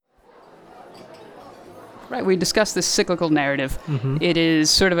Right, we discussed this cyclical narrative. Mm-hmm. It is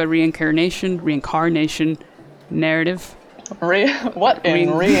sort of a reincarnation narrative. What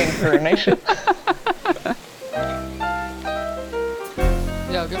in reincarnation?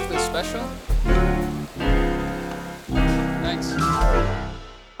 Yeah, I'll go for the special. Thanks.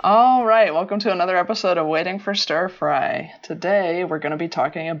 All right, welcome to another episode of Waiting for Stir Fry. Today we're going to be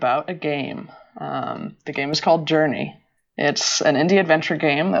talking about a game. The game is called Journey. It's an indie adventure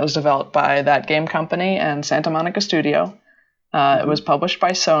game that was developed by That Game Company and Santa Monica Studio. It was published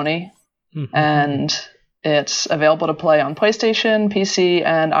by Sony, and it's available to play on PlayStation, PC,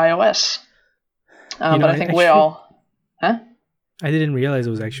 and iOS. But I think Huh? I didn't realize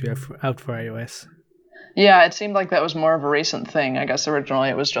it was actually out for iOS. Yeah, it seemed like that was more of a recent thing. I guess originally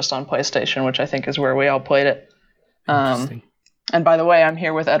it was just on PlayStation, which I think is where we all played it. Interesting. And by the way, I'm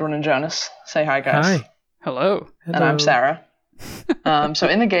here with Edwin and Jonas. Say hi, guys. Hi. Hello. And I'm Sarah. So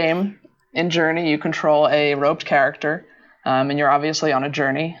in the game, in Journey, you control a robed character, and you're obviously on a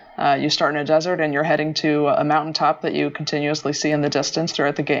journey. You start in a desert, and you're heading to a mountaintop that you continuously see in the distance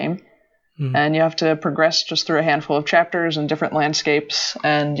throughout the game. And you have to progress just through a handful of chapters and different landscapes.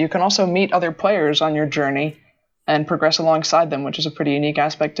 And you can also meet other players on your journey and progress alongside them, which is a pretty unique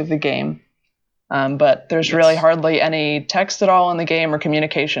aspect of the game. But there's really hardly any text at all in the game or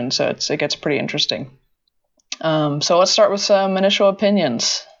communication, so it gets pretty interesting. So let's start with some initial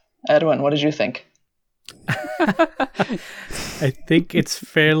opinions. Edwin, what did you think? I think it's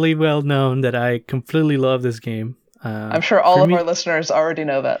fairly well known that I completely love this game. I'm sure all of our listeners already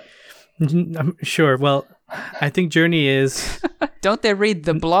know that. I'm sure. Well, I think Journey is... Don't they read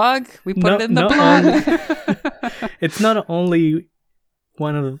the blog? We put it in the blog. It's not only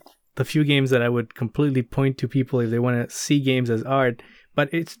one of the few games that I would completely point to people if they want to see games as art, but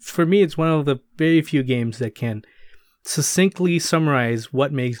for me, it's one of the very few games that can succinctly summarize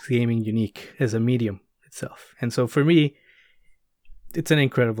what makes gaming unique as a medium itself. And so for me, it's an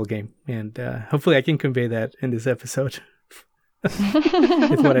incredible game. And hopefully I can convey that in this episode.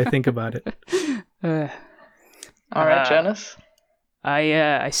 It's what I think about it. All right, Jonas?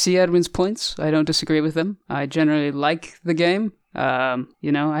 I see Edwin's points. I don't disagree with them. I generally like the game. I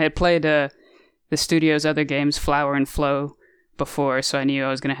had played the studio's other games, Flower and Flow, before, so I knew I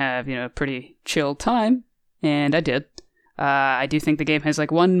was going to have, a pretty chill time, and I did. I do think the game has,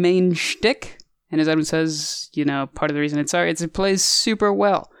 one main shtick, and as Edwin says, part of the reason it plays super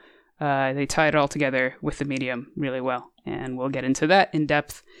well. They tie it all together with the medium really well, and we'll get into that in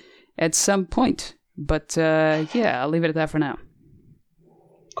depth at some point. But, I'll leave it at that for now.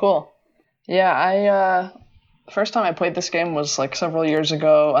 Cool. Yeah, first time I played this game was, several years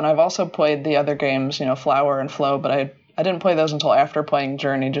ago, and I've also played the other games, Flower and Flow, but I didn't play those until after playing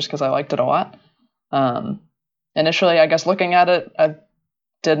Journey, just because I liked it a lot. Initially, I guess looking at it, I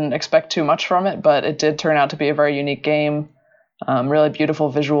didn't expect too much from it, but it did turn out to be a very unique game. Really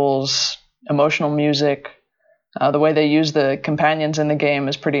beautiful visuals, emotional music. The way they use the companions in the game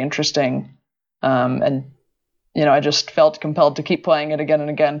is pretty interesting. I just felt compelled to keep playing it again and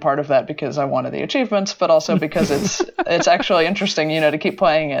again, part of that because I wanted the achievements, but also because it's actually interesting, to keep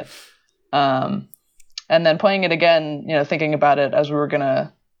playing it. And then playing it again, thinking about it as we were going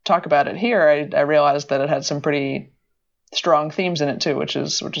to talk about it here, I realized that it had some pretty strong themes in it too, which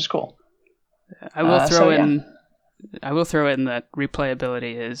is cool. I will throw in that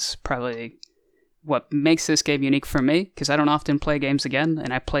replayability is probably what makes this game unique for me, because I don't often play games again,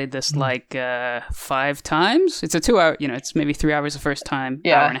 and I played this 5 times. It's a 2 hour, it's maybe 3 hours the first time,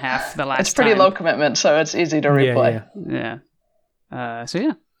 hour and a half the last time. It's pretty low commitment, so it's easy to replay. Yeah.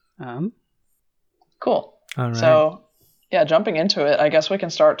 Cool. All right. So, jumping into it, I guess we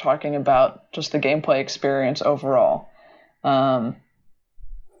can start talking about just the gameplay experience overall. As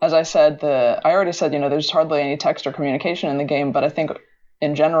I said, I already said, there's hardly any text or communication in the game, but I think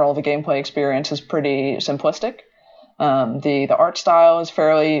in general, the gameplay experience is pretty simplistic. The art style is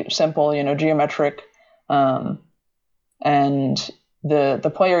fairly simple, geometric. And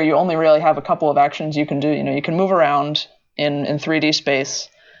the player, you only really have a couple of actions you can do. You can move around in 3D space,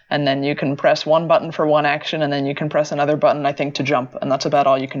 and then you can press one button for one action, and then you can press another button, I think, to jump, and that's about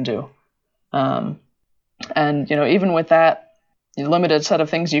all you can do. And even with that limited set of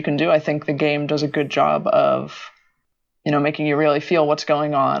things you can do, I think the game does a good job of, making you really feel what's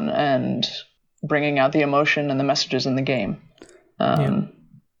going on and bringing out the emotion and the messages in the game. I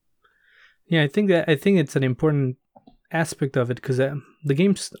think it's an important aspect of it, because the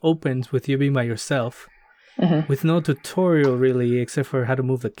game opens with you being by yourself, with no tutorial really, except for how to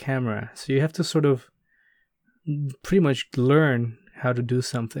move the camera. So you have to sort of pretty much learn how to do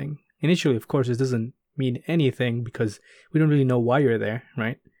something. Initially, of course, it doesn't mean anything because we don't really know why you're there,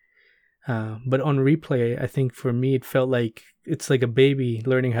 right? But on replay, I think for me, it felt like it's like a baby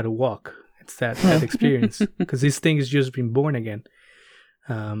learning how to walk. It's that experience, because this thing has just been born again.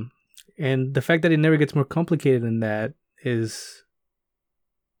 And the fact that it never gets more complicated than that is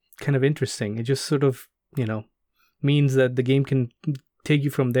kind of interesting. It just sort of, means that the game can take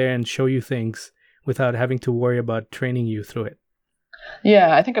you from there and show you things without having to worry about training you through it.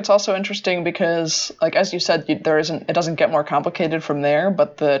 Yeah, I think it's also interesting because, like as you said, it doesn't get more complicated from there,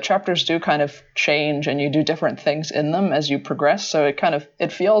 but the chapters do kind of change, and you do different things in them as you progress. So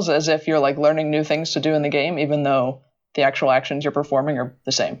it feels as if you're like learning new things to do in the game, even though the actual actions you're performing are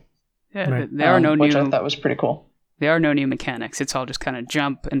the same. Yeah, right. There are no which new. I thought was pretty cool. There are no new mechanics. It's all just kind of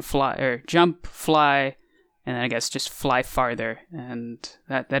jump and fly, or jump, fly, and then I guess just fly farther, and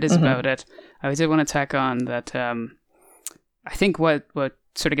that is about it. I did want to tack on that. I think what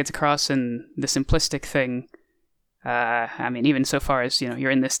sort of gets across in the simplistic thing, I mean, even so far as, you're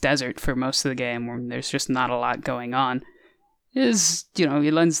in this desert for most of the game where there's just not a lot going on, is,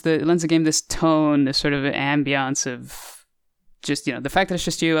 it lends the game this tone, this sort of ambiance of just, the fact that it's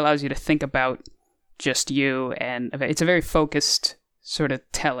just you allows you to think about just you, and it's a very focused sort of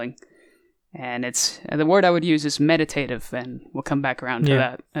telling. And the word I would use is meditative, and we'll come back around to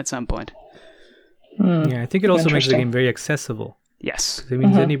that at some point. Yeah, I think it also makes the game very accessible. Yes. It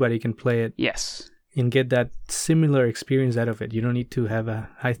means anybody can play it. Yes. And get that similar experience out of it. You don't need to have a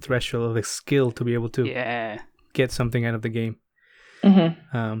high threshold of a skill to be able to get something out of the game.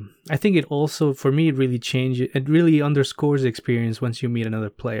 I think it also, for me, it really underscores the experience once you meet another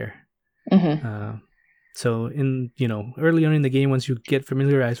player. So early on in the game, once you get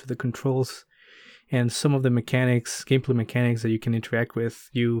familiarized with the controls and some of the gameplay mechanics that you can interact with,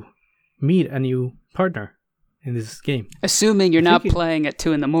 you meet a new partner in this game. Assuming you're not playing at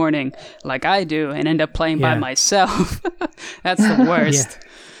 2 a.m. like I do and end up playing by myself. That's the worst.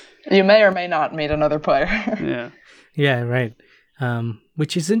 You may or may not meet another player. Yeah, right.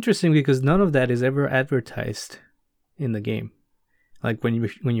 Which is interesting because none of that is ever advertised in the game. Like when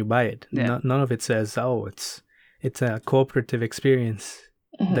you buy it, none of it says, "Oh, it's a cooperative experience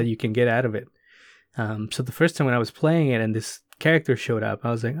that you can get out of it." So the first time when I was playing it and this character showed up, I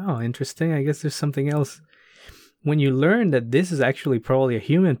was like, "Oh, interesting. I guess there's something else." When you learn that this is actually probably a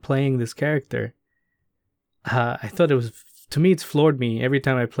human playing this character, I thought to me, it's floored me every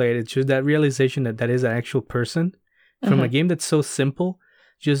time I play it. It's just that realization that is an actual person from a game that's so simple.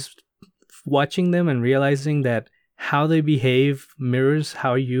 Just watching them and realizing that how they behave mirrors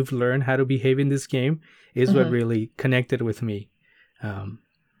how you've learned how to behave in this game is what really connected with me.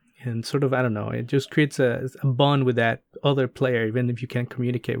 And sort of, I don't know, it just creates a bond with that other player, even if you can't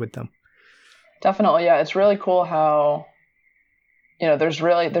communicate with them. Definitely, yeah. It's really cool how, there's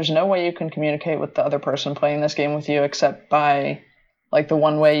no way you can communicate with the other person playing this game with you except by, like, the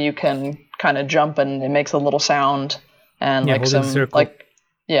one way you can kind of jump and it makes a little sound, and like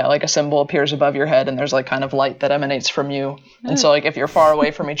a symbol appears above your head and there's like kind of light that emanates from you. And so like if you're far away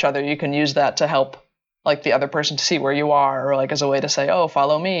from each other, you can use that to help like the other person to see where you are, or like as a way to say, "Oh,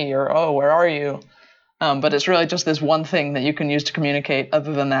 follow me," or "Oh, where are you?" But it's really just this one thing that you can use to communicate.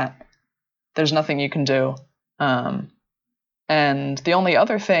 Other than that, there's nothing you can do. And the only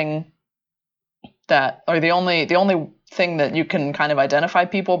other thing the only thing that you can kind of identify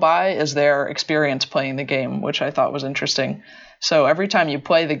people by is their experience playing the game, which I thought was interesting. So every time you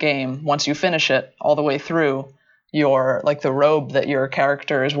play the game, once you finish it all the way through, your like the robe that your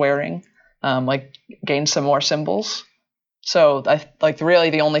character is wearing, gains some more symbols. So really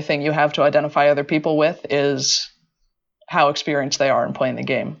the only thing you have to identify other people with is how experienced they are in playing the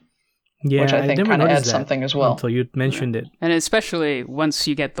game. Yeah, which I think kind of adds something as well. Until you mentioned it. And especially once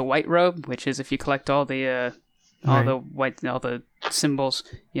you get the white robe, which is if you collect all the the symbols,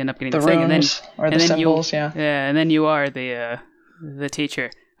 you end up getting the thing, and then symbols, and then you are the teacher.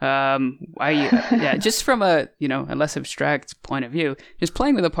 Just from a less abstract point of view, just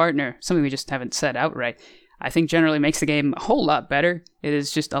playing with a partner, something we just haven't said outright, I think generally makes the game a whole lot better. It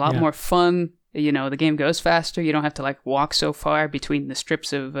is just a lot more fun. The game goes faster. You don't have to like walk so far between the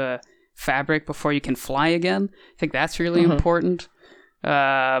strips of fabric before you can fly again. I think that's really important.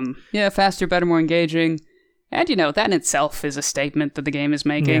 Faster, better, more engaging. And that in itself is a statement that the game is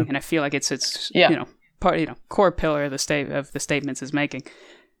making, and I feel like it's core pillar of the statements it's making.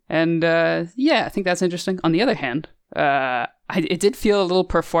 And I think that's interesting. On the other hand, it did feel a little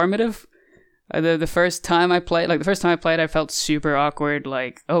performative. The first time I played, I felt super awkward.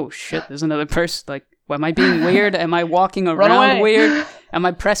 Like, oh shit, there's another person. Like, am I being weird? Am I walking around weird? Am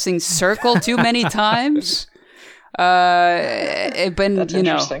I pressing circle too many times? That's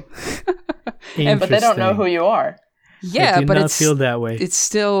interesting. But they don't know who you are. Yeah, I do but not feel that way. it's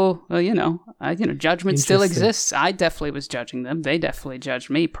still, judgment still Interesting. exists. I definitely was judging them. They definitely judged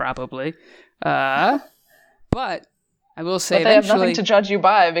me, probably. But I will say But they have eventually... nothing to judge you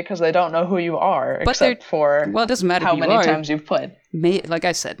by because they don't know who you are, But except for well, it doesn't matter how who you many are. times you've played. Like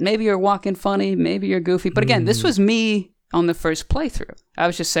I said, maybe you're walking funny, maybe you're goofy. But again, this was me on the first playthrough. I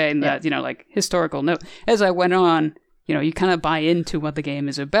was just saying that, like historical note. As I went on, you kind of buy into what the game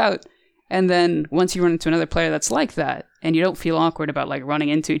is about. And then once you run into another player that's like that, and you don't feel awkward about like running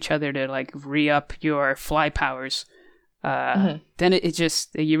into each other to like re-up your fly powers, then it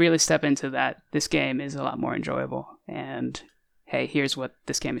just, you really step into that. This game is a lot more enjoyable. And hey, here's what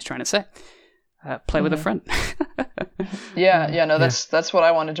this game is trying to say. Play with a friend. That's what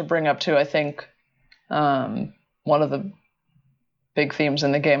I wanted to bring up too. I think one of the big themes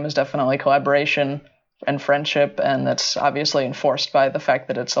in the game is definitely collaboration and friendship, and that's obviously enforced by the fact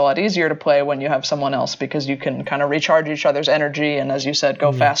that it's a lot easier to play when you have someone else, because you can kind of recharge each other's energy and, as you said,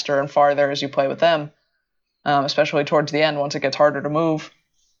 go faster and farther as you play with them, especially towards the end once it gets harder to move.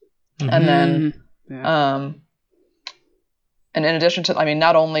 And then and in addition to,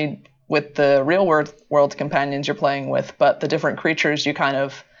 not only with the real world companions you're playing with, but the different creatures you kind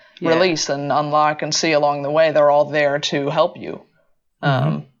of release and unlock and see along the way, they're all there to help you.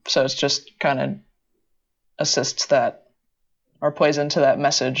 So it's just kind of assists that, or plays into that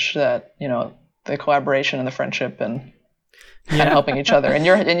message that, the collaboration and the friendship and kind of helping each other. And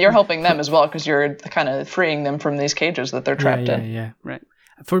you're helping them as well, because you're kind of freeing them from these cages that they're trapped in. Yeah. Right.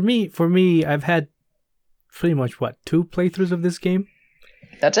 For me, I've had pretty much 2 playthroughs of this game.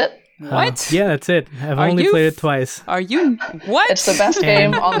 That's it? What? Yeah, that's it. I've only played it twice. Are you? What? It's the best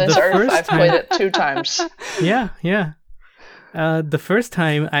game on this earth. I've played it 2 times. Yeah. The first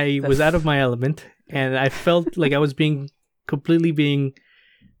time I was out of my element, and I felt like I was completely being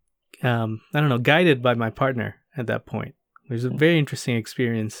guided by my partner at that point. It was a very interesting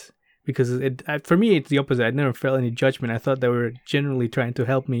experience, because for me, it's the opposite. I never felt any judgment. I thought they were generally trying to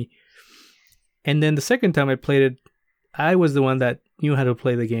help me. And then the second time I played it, I was the one that knew how to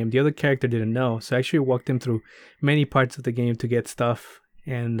play the game. The other character didn't know. So I actually walked them through many parts of the game to get stuff.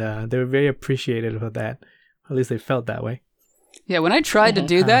 And they were very appreciative of that. At least they felt that way. Yeah, when I tried to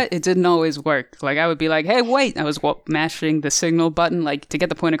do that, it didn't always work. Like, I would be like, hey, wait. I was mashing the signal button, like, to get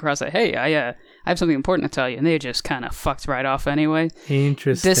the point across that, hey, I have something important to tell you. And they just kind of fucked right off anyway.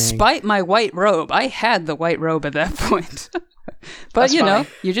 Interesting. Despite my white robe. I had the white robe at that point. But,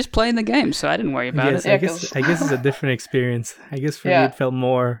 you're just playing the game, so I didn't worry about it. I guess it's a different experience. I guess for me, it felt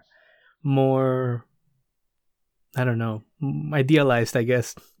more, I don't know, idealized, I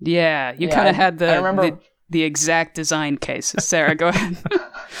guess. Yeah, you kind of had the exact design case. Sarah, go ahead.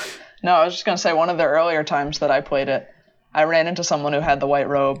 No, I was just going to say, one of the earlier times that I played it, I ran into someone who had the white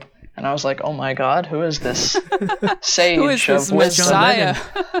robe, and I was like, oh my god, who is this sage who is this of wisdom? Messiah?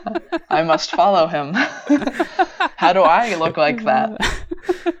 I must follow him. How do I look like that?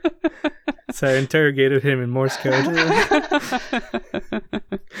 So I interrogated him in Morse code.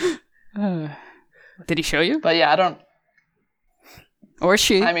 Did he show you? But yeah, I don't... Or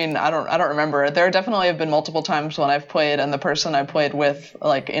she? I don't remember. There definitely have been multiple times when I've played, and the person I played with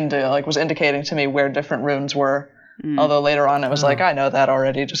was indicating to me where different runes were. Although later on it was like, I know that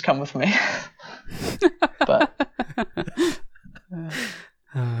already. Just come with me. But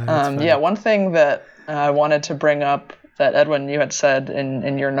one thing that I wanted to bring up that Edwin, you had said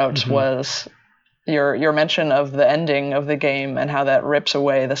in your notes was your mention of the ending of the game and how that rips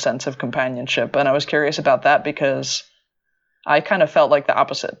away the sense of companionship. And I was curious about that because I kind of felt like the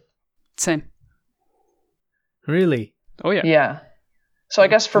opposite. Same. Really? Oh yeah. Yeah. So I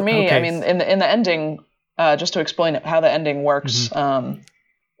guess for me, okay. I mean, in the ending, just to explain how the ending works,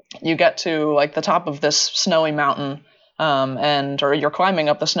 you get to like the top of this snowy mountain, or you're climbing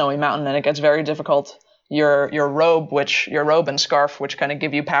up the snowy mountain, and it gets very difficult. Your robe and scarf, which kind of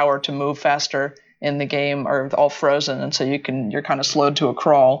give you power to move faster in the game, are all frozen, and so you're kind of slowed to a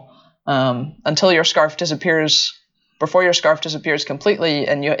crawl until your scarf disappears. Before your scarf disappears completely,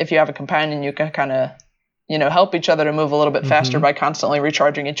 and if you have a companion, you can kind of help each other to move a little bit faster by constantly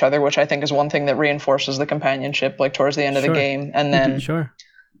recharging each other, which I think is one thing that reinforces the companionship, like towards the end of the game. And then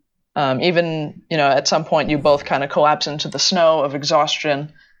even, at some point you both kind of collapse into the snow of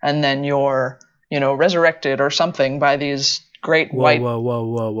exhaustion, and then you're, resurrected or something by these great white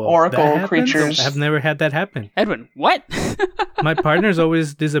oracle creatures. I've never had that happen. Edwin, what? My partner's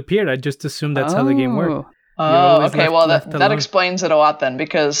always disappeared. I just assumed that's how the game worked. Oh, okay. Well, that explains it a lot then,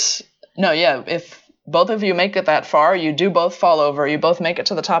 because if both of you make it that far, you do both fall over, you both make it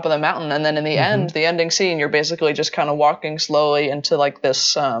to the top of the mountain, and then in the end, the ending scene, you're basically just kind of walking slowly into like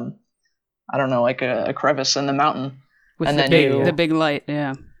this, like a crevice in the mountain. with and the then big, you the big light.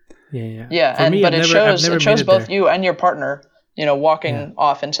 Yeah. Yeah. For and me, but I've it never shows made both there. you and your partner, walking Yeah.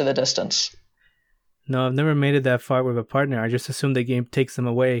 off into the distance. No, I've never made it that far with a partner. I just assume the game takes them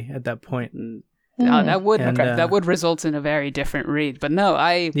away at that point. That would And, that would result in a very different read. But no,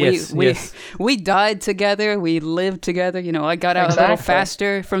 Yes. we died together. We lived together. I got out a little Exactly.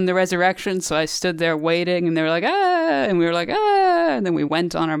 faster from the resurrection, so I stood there waiting, and they were like, ah, and we were like, ah, and then we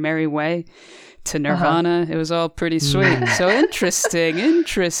went on our merry way to Nirvana. It was all pretty sweet. So interesting.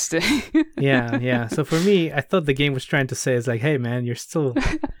 Yeah. So for me, I thought the game was trying to say, it's like, hey man, you're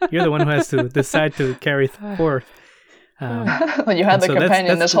the one who has to decide to carry forth. You had the so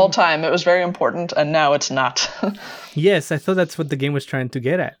companion that's this whole time. It was very important, and now it's not. Yes, I thought that's what the game was trying to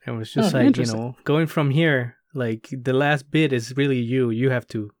get at. It was just like, interesting. going from here, like the last bit is really you. You have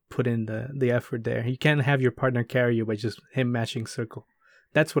to put in the effort there. You can't have your partner carry you by just him matching circle.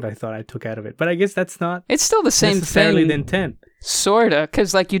 That's what I thought I took out of it. But I guess that's not It's still the same necessarily thing. the intent. Sorta,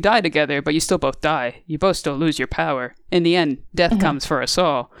 because you die together, but you still both die. You both still lose your power. In the end, death comes for us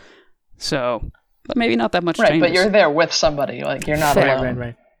all. So, but maybe not that much Right, changes. but you're there with somebody. Like, you're not Fair. alone.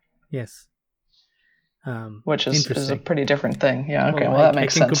 Right. Yes. Which is a interesting. pretty different thing. Yeah, okay, well, I that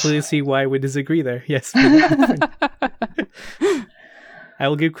makes can sense. completely see why we disagree there. Yes. I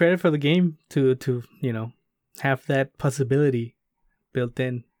will give credit for the game to have that possibility built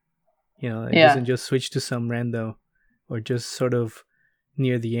in. It doesn't just switch to some rando, or just sort of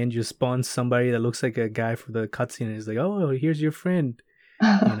near the end just spawns somebody that looks like a guy for the cutscene and is like, oh, here's your friend.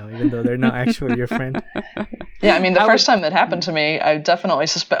 Even though they're not actually your friend. Yeah, I mean, the first time that happened to me, I definitely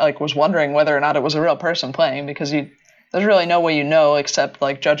was wondering whether or not it was a real person playing, because there's really no way except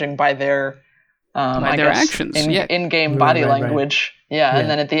judging by their By their actions, in-game body Right. language. Yeah, and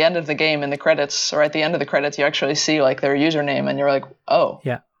then at the end of the game, in the credits, or at the end of the credits, you actually see their username, and you're like, oh,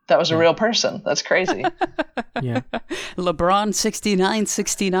 Yeah. that was a real person. That's crazy. Yeah. LeBron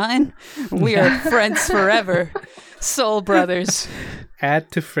 6969. We are friends forever. Soul brothers. Add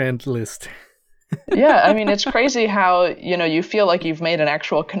to friend list. Yeah, I mean, it's crazy how, you feel like you've made an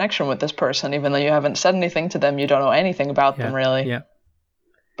actual connection with this person, even though you haven't said anything to them, you don't know anything about them, really. Yeah.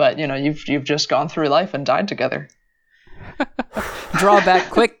 But, you've just gone through life and died together.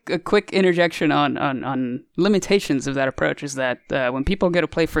 Drawback, a quick interjection on limitations of that approach is that when people go to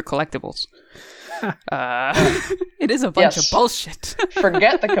play for collectibles, it is a bunch of bullshit.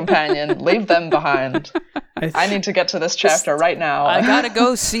 Forget the companion. Leave them behind. I need to get to this chapter right now. I gotta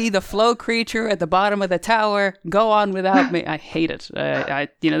go see the flow creature at the bottom of the tower. Go on without me. I hate it.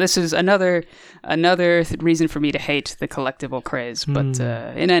 This is another reason for me to hate the collectible craze. But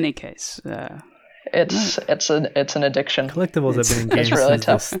in any case, it's an addiction. Collectibles have been in games really since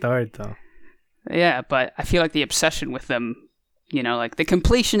tough. the start, though. yeah. But I feel like the obsession with them. The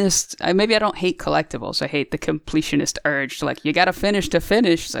completionist. Maybe I don't hate collectibles. I hate the completionist urge. You gotta finish to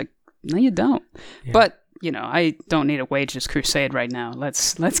finish. It's like, no, you don't. Yeah. But I don't need to wage this crusade right now.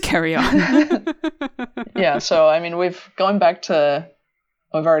 Let's carry on. Yeah, so I mean, we've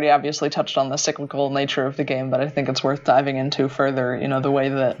already obviously touched on the cyclical nature of the game, but I think it's worth diving into further. The way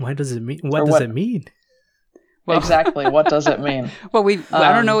that Why does it mean? What does it mean? Well, exactly, what does it mean? Well,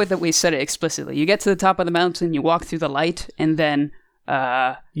 I don't know that we said it explicitly. You get to the top of the mountain, you walk through the light, and then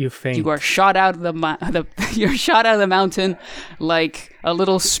You faint. you are shot out of you're shot out of the mountain like a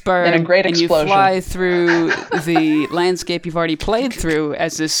little sperm, In a great and explosion. you fly through the landscape you've already played through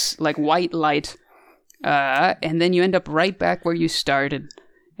as this white light, and then you end up right back where you started,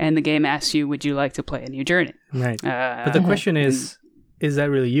 and the game asks you, "Would you like to play a new journey?" Right. But the question is that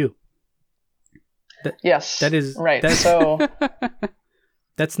really you? Yes. That is right. So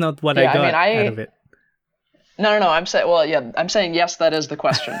that's not what I got out of it. No. I'm saying yes. That is the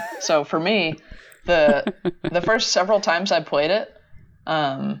question. So for me, the first several times I played it,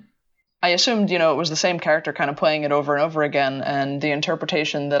 I assumed it was the same character kind of playing it over and over again, and the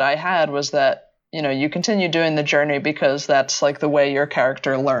interpretation that I had was that you continue doing the journey because that's the way your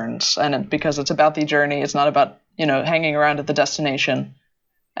character learns, and because it's about the journey, it's not about hanging around at the destination,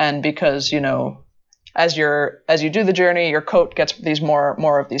 and because as you do the journey, your coat gets these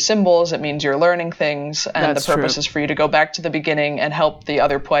more of these symbols. It means you're learning things, and That's the purpose true. is for you to go back to the beginning and help the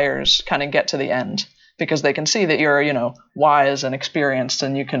other players kind of get to the end, because they can see that you're wise and experienced,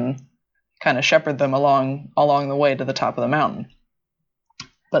 and you can kind of shepherd them along the way to the top of the mountain.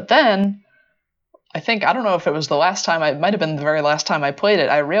 But then, I don't know if it was the last time, it might have been the very last time I played it,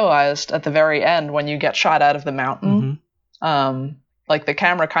 I realized at the very end when you get shot out of the mountain, the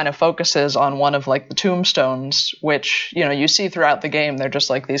camera kind of focuses on one of the tombstones, which, you see throughout the game. They're just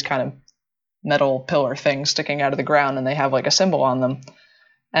these kind of metal pillar things sticking out of the ground, and they have a symbol on them.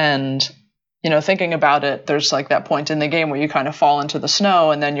 And thinking about it, there's like that point in the game where you kind of fall into the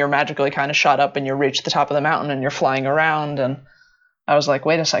snow and then you're magically kind of shot up and you reach the top of the mountain and you're flying around. And I was like,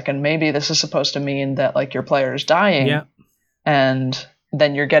 wait a second, maybe this is supposed to mean that like your player is dying. Yeah. And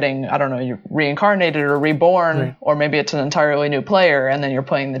then you're getting, I don't know, you're reincarnated or reborn, Right. or maybe it's an entirely new player and then you're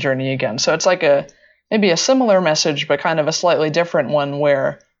playing the journey again. So it's like maybe a similar message, but kind of a slightly different one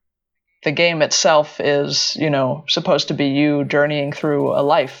where the game itself is, supposed to be you journeying through a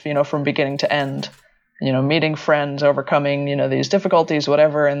life, from beginning to end, meeting friends, overcoming, these difficulties,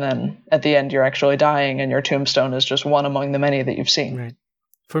 whatever. And then at the end, you're actually dying and your tombstone is just one among the many that you've seen. Right.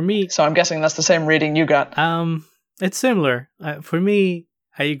 For me, So I'm guessing that's the same reading you got. it's similar. For me,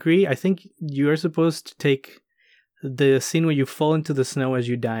 I agree. I think you're supposed to take the scene where you fall into the snow as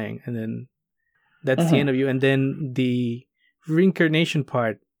you're dying, and then that's the end of you. And then the reincarnation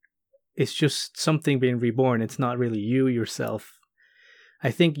part is just something being reborn. It's not really you yourself. I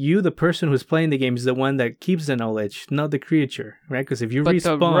think you, the person who's playing the game, is the one that keeps the knowledge, not the creature, right? Because if you But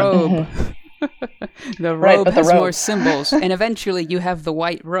respawn, the robe, the Right, robe but the has more robe. symbols, and eventually you have the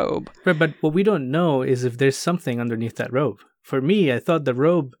white robe. but what we don't know is if there's something underneath that robe. For me, I thought the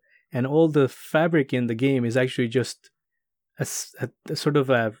robe and all the fabric in the game is actually just a sort of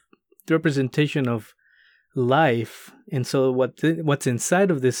a representation of life. And so what's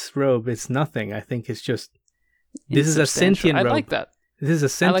inside of this robe is nothing. I think it's just this is a Insubstantial. sentient robe. I like that. This is a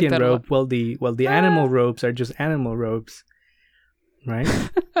sentient that a robe. Well, the animal robes are just animal robes, right?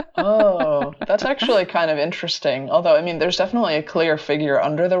 Oh, that's actually kind of interesting. Although, I mean, there's definitely a clear figure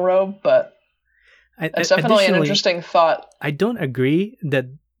under the robe, but it's definitely an Additionally, interesting thought. I don't agree that,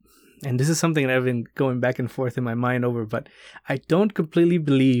 and this is something that I've been going back and forth in my mind over, but I don't completely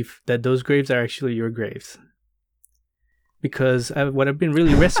believe that those graves are actually your graves. Because what I've been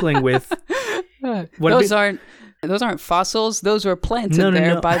really wrestling with, Those aren't fossils. Those were planted No,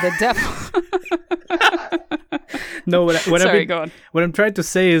 there no. by the devil. no, Sorry, go on. what I'm trying to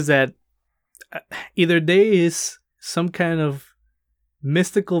say is that either there is some kind of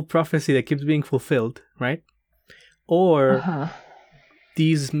mystical prophecy that keeps being fulfilled, right? Or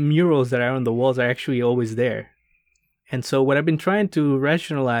these murals that are on the walls are actually always there. And so what I've been trying to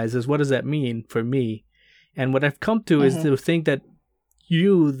rationalize is, what does that mean for me? And what I've come to is to think that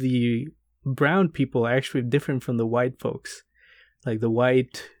you, the brown people, are actually different from the white folks, like the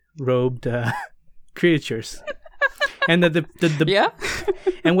white robed creatures. And that the Yeah?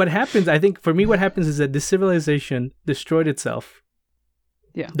 and what happens, I think for me, what happens is that this civilization destroyed itself.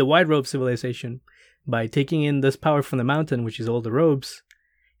 Yeah. The white robe civilization, by taking in this power from the mountain, which is all the robes,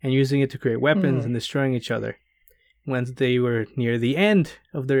 and using it to create weapons and destroying each other. Once they were near the end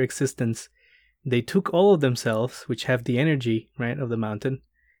of their existence, they took all of themselves, which have the energy, right, of the mountain,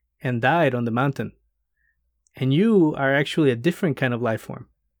 and died on the mountain. And you are actually a different kind of life form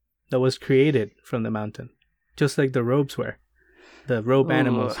that was created from the mountain, just like the robes were, the robe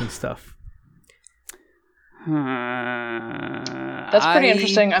animals and stuff. That's pretty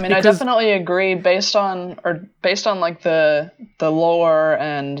interesting. I mean, I because- definitely agree based on like the lore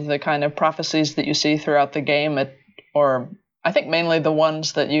and the kind of prophecies that you see throughout the game, or I think mainly the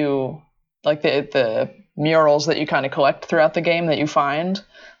ones that you like, the murals that you kind of collect throughout the game that you find.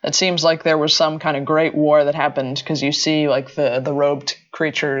 It seems like there was some kind of great war that happened, because you see like the robed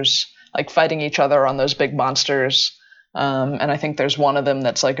creatures like fighting each other on those big monsters. And I think there's one of them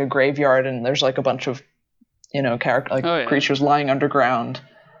that's like a graveyard, and there's like a bunch of creatures lying underground.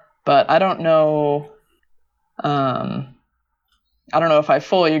 But I don't know. I don't know if I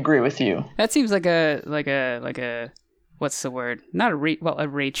fully agree with you. That seems like a what's the word? Not a reach. Well, a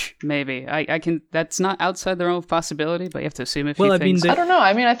reach maybe. I can. That's not outside the realm of possibility, but you have to assume a few things. I don't know.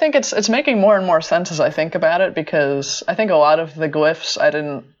 I mean, I think it's making more and more sense as I think about it, because I think a lot of the glyphs I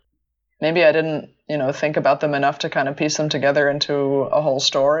didn't think about them enough to kind of piece them together into a whole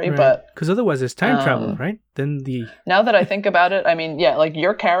story. Right. But because otherwise there's time travel, right? Then now that I think about it, I mean, yeah, like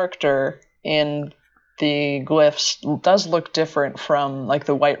your character in the glyphs does look different from like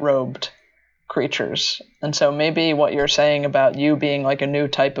the white robed creatures. And so maybe what you're saying about you being like a new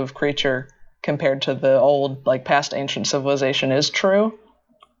type of creature compared to the old, like past ancient civilization is true.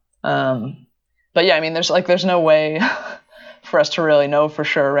 But yeah, I mean, there's no way for us to really know for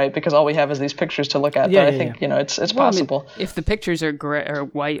sure, right? Because all we have is these pictures to look at. Yeah, but I think it's possible. I mean, if the pictures are gray or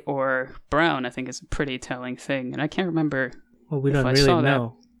white or brown, I think it's a pretty telling thing. And I can't remember. Well, we if don't I really saw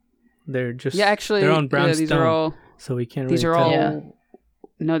know. They're just they're on brown these stone, are all so we can't. These really are tell. all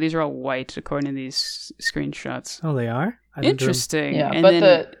no, these are all white according to these screenshots. Oh, they are. I don't Interesting. Yeah,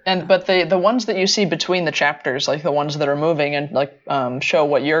 and but the ones that you see between the chapters, like the ones that are moving and like show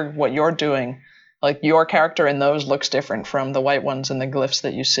what you're doing, like your character in those looks different from the white ones in the glyphs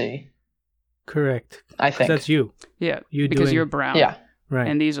that you see. Correct. I 'Cause think. that's you. Yeah, You because doing- you're brown. Yeah. Right.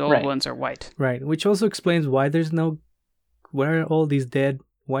 And these old Right. ones are white. Right. Which also explains why where are all these dead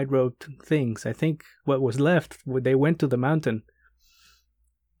white-robed things? I think what was left, they went to the mountain.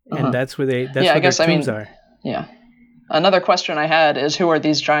 And that's where that's Yeah, I where guess, their I mean, tombs are. Yeah. Another question I had is, who are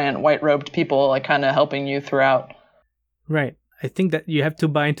these giant white-robed people, like, kind of helping you throughout? Right. I think that you have to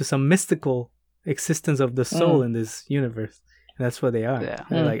buy into some mystical existence of the soul in this universe. And that's what they are. Yeah.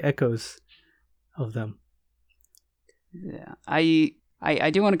 They're like echoes of them. Yeah, I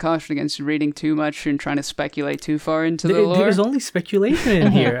do want to caution against reading too much and trying to speculate too far into the lore. There's only speculation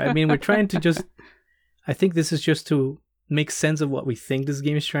in here. I mean, we're trying to just... I think this is just to make sense of what we think this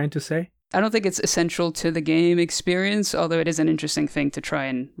game is trying to say. I don't think it's essential to the game experience, although it is an interesting thing to try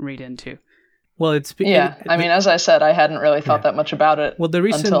and read into. Well, it's... I mean, as I said, I hadn't really thought that much about it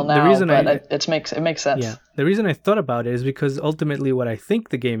until now, it makes sense. Yeah, the reason I thought about it is because ultimately what I think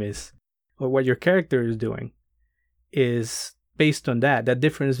the game is, or what your character is doing, is based on that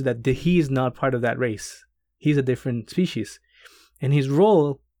difference that he is not part of that race. He's a different species. And his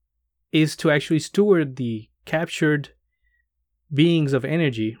role is to actually steward the captured beings of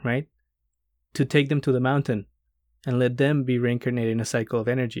energy, right? To take them to the mountain and let them be reincarnated in a cycle of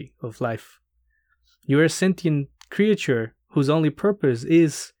energy, of life. You're a sentient creature whose only purpose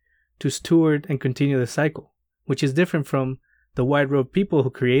is to steward and continue the cycle, which is different from the white-robed people who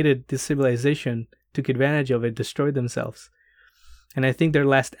created this civilization, took advantage of it, destroyed themselves. And I think their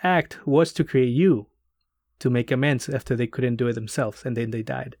last act was to create you to make amends after they couldn't do it themselves, and then they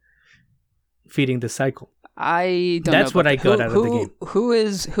died, feeding the cycle. I don't That's know what I got out of the game. Who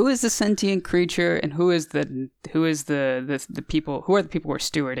is the sentient creature, and who is the people? Who are the people we're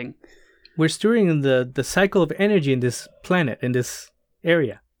stewarding? We're stewarding the cycle of energy in this planet, in this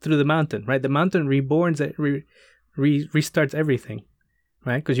area, through the mountain, right? The mountain restarts everything,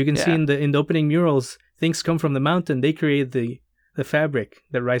 right? Because you can see in the opening murals, things come from the mountain. They create the fabric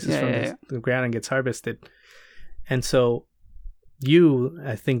that rises from the ground and gets harvested. And so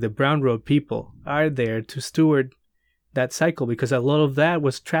I think the brown robe people are there to steward that cycle, because a lot of that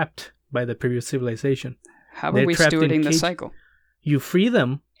was trapped by the previous civilization. How are we stewarding the cycle? You free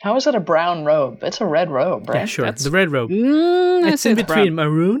them. How is it a brown robe? It's a red robe, right? Yeah, sure. The red robe. It's in between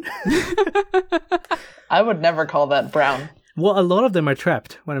maroon. I would never call that brown. Well, a lot of them are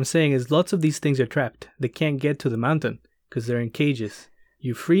trapped. What I'm saying is lots of these things are trapped. They can't get to the mountain because they're in cages.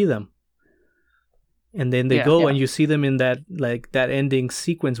 You free them. And then they go and you see them in that ending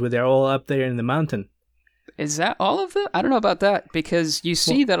sequence where they're all up there in the mountain. Is that all of them? I don't know about that, because you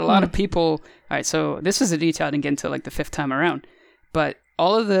see that a lot of people... All right, so this is a detail I didn't get into like the fifth time around. But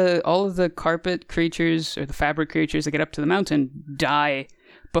all of the carpet creatures or the fabric creatures that get up to the mountain die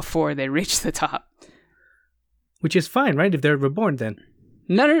before they reach the top. Which is fine, right? If they're reborn then.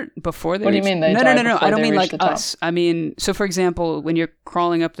 No, before they What do you mean they die No. before I don't they mean reach like the top? us. I mean, so for example, when you're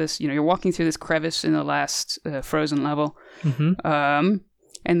crawling up this, you're walking through this crevice in the last frozen level, and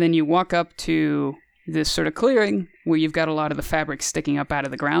then you walk up to this sort of clearing where you've got a lot of the fabric sticking up out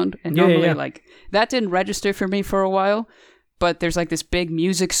of the ground, and normally like that didn't register for me for a while, but there's like this big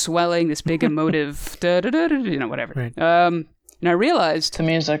music swelling, this big emotive, whatever. Right. And I realized The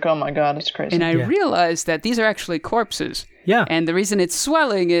music, oh my god, it's crazy. And I realized that these are actually corpses. Yeah. And the reason it's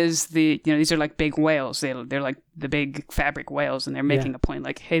swelling is these are like big whales. They're like the big fabric whales, and they're making a point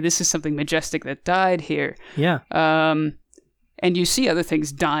like, hey, this is something majestic that died here. Yeah. And you see other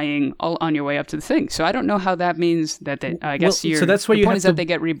things dying all on your way up to the thing. So I don't know how that means that they, I guess so that's why the you point have is to, that they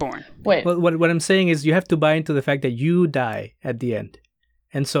get reborn. Wait. Well, what I'm saying is you have to buy into the fact that you die at the end.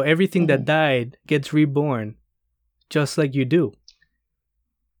 And so everything that died gets reborn just like you do.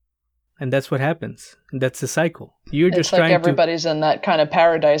 And that's what happens. And that's the cycle. You're just like trying everybody's in that kind of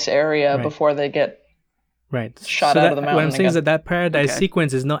paradise area before they get shot out of the mountain. What I'm saying is again. that paradise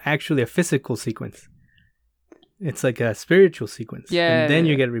sequence is not actually a physical sequence. It's like a spiritual sequence. Yeah. And then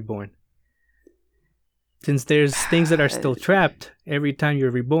you get reborn. Since there's things that are still trapped, every time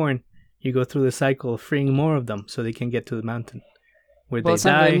you're reborn, you go through the cycle of freeing more of them so they can get to the mountain. Where Well, they it's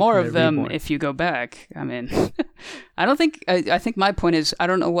not really die, more and of they're them reborn. if you go back. I mean, I think my point is, I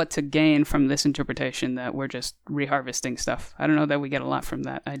don't know what to gain from this interpretation that we're just reharvesting stuff. I don't know that we get a lot from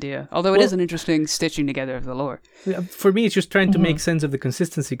that idea. Although it is an interesting stitching together of the lore. For me, it's just trying to make sense of the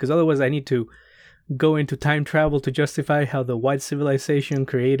consistency, because otherwise I need to go into time travel to justify how the white civilization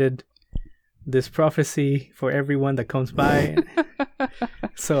created this prophecy for everyone that comes by.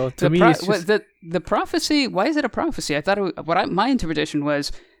 So to me, it's just... the prophecy. Why is it a prophecy? I thought my interpretation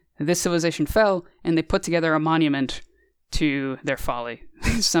was this civilization fell and they put together a monument to their folly,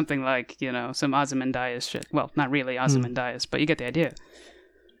 something like some Ozymandias shit. Well, not really Ozymandias, but you get the idea.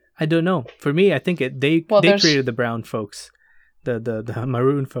 I don't know. For me, I think they there's- created the brown folks, the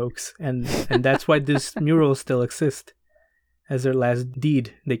maroon folks, and that's why these murals still exist. As their last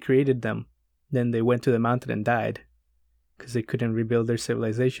deed, they created them. Then they went to the mountain and died because they couldn't rebuild their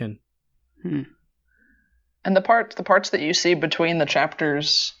civilization. And the parts that you see between the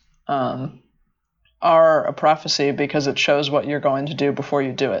chapters are a prophecy because it shows what you're going to do before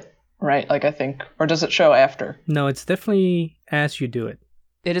you do it, right? Like, I think, or does it show after? No, it's definitely as you do it.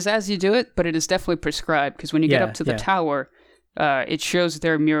 It is as you do it, but it is definitely prescribed because when you get up to the tower, it shows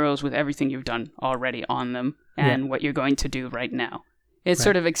their murals with everything you've done already on them and what you're going to do right now. It's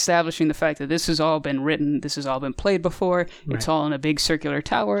sort of establishing the fact that this has all been written, this has all been played before, it's all in a big circular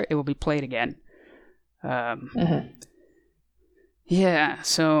tower, it will be played again. Yeah,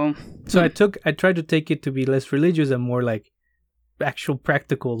 so I tried to take it to be less religious and more like actual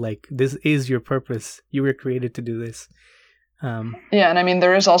practical, like this is your purpose. You were created to do this. Yeah, and I mean,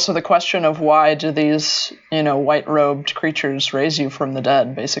 there is also the question of why do these, white-robed creatures raise you from the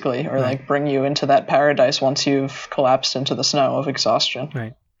dead, basically, or like bring you into that paradise once you've collapsed into the snow of exhaustion.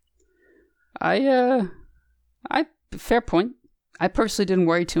 Right. Fair point. I personally didn't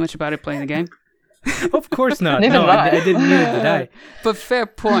worry too much about it playing the game. Of course not. Neither no, did I. I didn't need it to die. But fair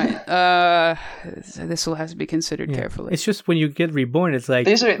point. This will have to be considered carefully. It's just when you get reborn, it's like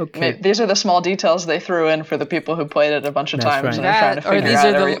These are the small details they threw in for the people who played it a bunch of times right. and are trying to figure these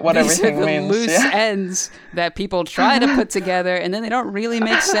out are what everything the means. loose ends that people try to put together, and then they don't really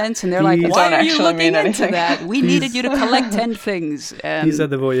make sense, and they're like, These "Why don't are you actually looking mean into anything." that? We needed you to collect 10 things." And these are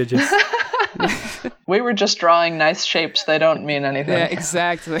the voyages. We were just drawing nice shapes. They don't mean anything. yeah,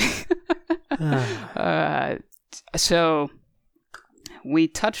 exactly. So we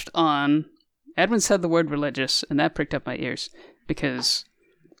touched on. Edwin said the word religious, and that pricked up my ears because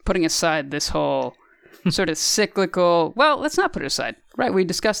putting aside this whole sort of cyclical. Well, let's not put it aside. Right, we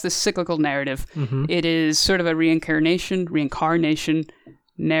discussed this cyclical narrative. Mm-hmm. It is sort of a reincarnation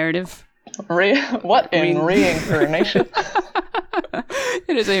narrative. Reincarnation?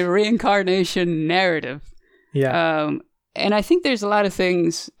 It is a reincarnation narrative. Yeah. And I think there's a lot of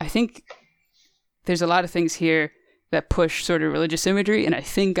things. Here that push sort of religious imagery, and I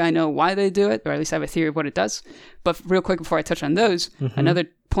think I know why they do it, or at least I have a theory of what it does. But real quick before I touch on those, another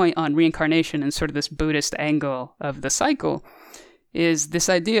point on reincarnation and sort of this Buddhist angle of the cycle is this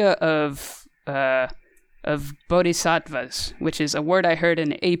idea of bodhisattvas, which is a word I heard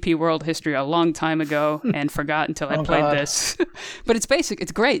in AP World History a long time ago and forgot until I played this. But it's basic.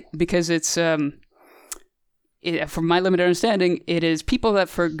 It's great because it's, from my limited understanding, it is people that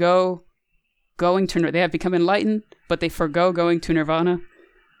forgo they have become enlightened, but they forgo going to nirvana,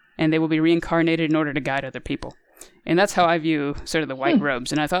 and they will be reincarnated in order to guide other people. And that's how I view sort of the white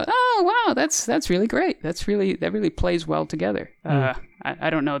robes. And I thought, oh wow, that's really great. That really plays well together. I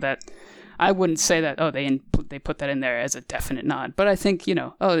don't know that. I wouldn't say that. Oh, they put that in there as a definite nod. But I think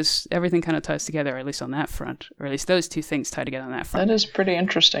everything kind of ties together, or at least on that front, or at least those two things tie together on that front. That is pretty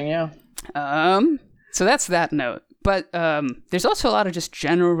interesting. Yeah. So that's that note. But there's also a lot of just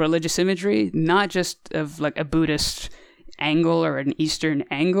general religious imagery, not just of like a Buddhist angle or an Eastern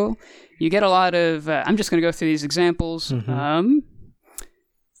angle. You get a lot of, I'm just going to go through these examples.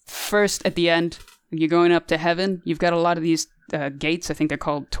 First, at the end, you're going up to heaven. You've got a lot of these gates. I think they're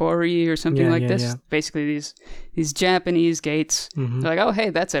called torii or something like this. Yeah. Basically, these Japanese gates. They're like, oh,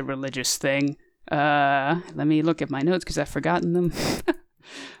 hey, that's a religious thing. Let me look at my notes because I've forgotten them.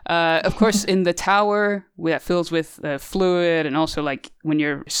 Of course, in the tower that fills with fluid, and also like when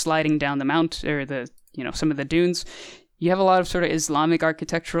you're sliding down the mount or some of the dunes, you have a lot of sort of Islamic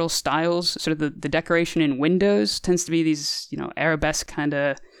architectural styles. Sort of the decoration in windows tends to be these arabesque kind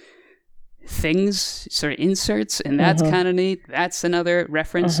of things, sort of inserts, and that's kind of neat. That's another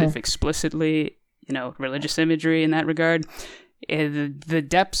reference, if explicitly religious imagery in that regard. The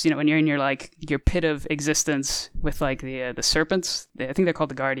depths, when you're in your pit of existence with like the serpents, I think they're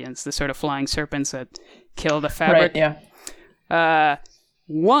called the guardians, the sort of flying serpents that kill the fabric. Right, yeah.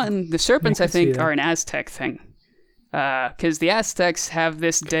 The serpents I think are an Aztec thing, because the Aztecs have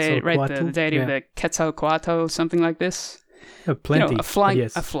this day, right? The deity of the Quetzalcoatl, something like this. Plenty. A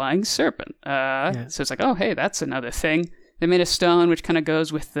flying serpent. So it's like, oh, hey, that's another thing. They made a stone which kind of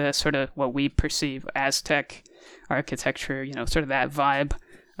goes with the sort of what we perceive Aztec architecture, sort of that vibe.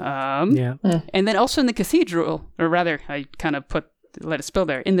 And then also in the cathedral, or rather, I kind of let it spill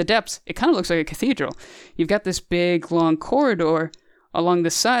there. In the depths, it kind of looks like a cathedral. You've got this big, long corridor. Along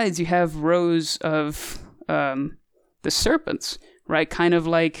the sides, you have rows of the serpents, right? Kind of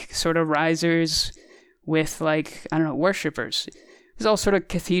like sort of risers with worshippers. there's all sort of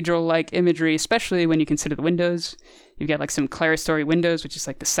cathedral-like imagery, especially when you consider the windows. You've got like some clerestory windows, which is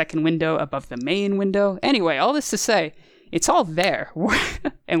like the second window above the main window. Anyway, all this to say, it's all there.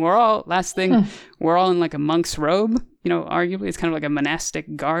 And we're all, last thing, we're all in like a monk's robe. You know, arguably it's kind of like a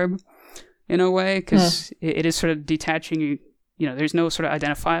monastic garb in a way, because it is sort of detaching you. You know, there's no sort of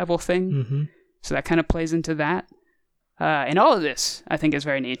identifiable thing. Mm-hmm. So that kind of plays into that. And all of this, I think, is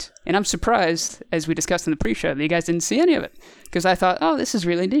very neat. And I'm surprised, as we discussed in the pre-show, that you guys didn't see any of it. Because I thought, oh, this is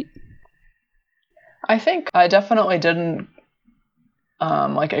really neat. I think I definitely didn't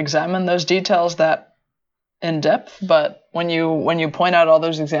examine those details that in depth. But when you point out all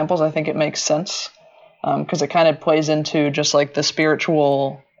those examples, I think it makes sense. Because it kind of plays into just like the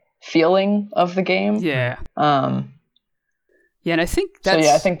spiritual feeling of the game. Yeah. Yeah, and I think that's... So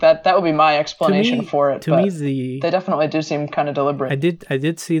yeah, I think that would be my explanation for it. To me, they definitely do seem kind of deliberate. I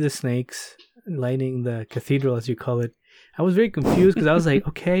did see the snakes lighting the cathedral, as you call it. I was very confused because I was like,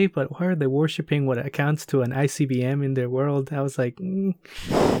 okay, but why are they worshipping what accounts to an ICBM in their world? I was like,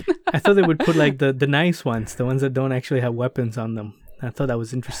 I thought they would put like the nice ones, the ones that don't actually have weapons on them. I thought that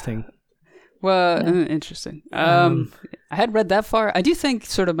was interesting. Well, interesting. I had read that far. I do think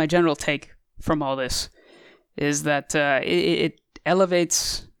sort of my general take from all this is that it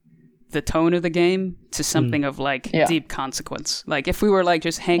elevates the tone of the game to something of like deep consequence. Like if we were like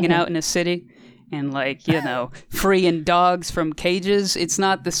just hanging out in a city and like, you know, freeing dogs from cages, it's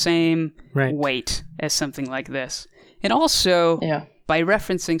not the same weight as something like this. And also by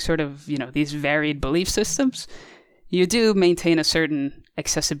referencing sort of, you know, these varied belief systems, you do maintain a certain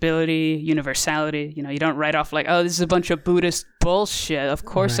accessibility, universality. You know, you don't write off like, oh, this is a bunch of Buddhist bullshit. Of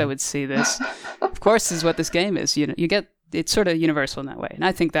course I would see this. Of course this is what this game is. You know, you get, it's sort of universal in that way. And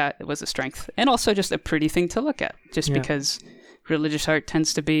I think that was a strength. And also just a pretty thing to look at. Just because religious art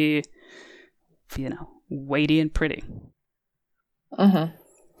tends to be, you know, weighty and pretty. Mm-hmm.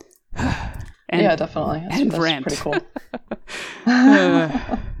 And, yeah, definitely. That's rant. Pretty cool.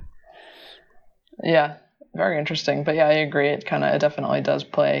 Yeah. Very interesting, but yeah, I agree. It definitely does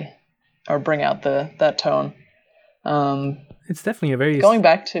play or bring out that tone. It's definitely a very going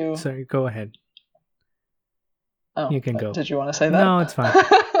back to. Sorry, go ahead. Oh, you can go. Did you want to say that? No, it's fine.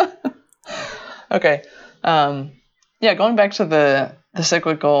 Okay. Yeah, going back to the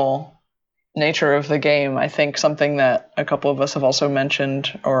cyclical nature of the game, I think something that a couple of us have also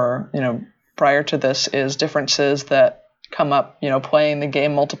mentioned, or you know, prior to this, is differences that come up. You know, playing the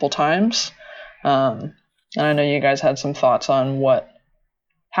game multiple times. And I know you guys had some thoughts on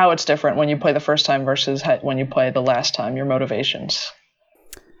how it's different when you play the first time versus when you play the last time, your motivations.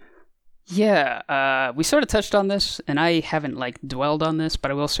 Yeah, we sort of touched on this, and I haven't like dwelled on this,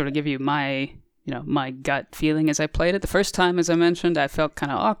 but I will sort of give you my gut feeling as I played it. The first time, as I mentioned, I felt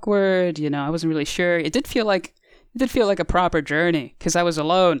kind of awkward. You know, I wasn't really sure. It did feel like a proper journey because I was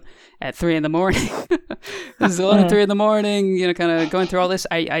alone at 3 a.m. I was alone at 3 a.m, you know, kind of going through all this.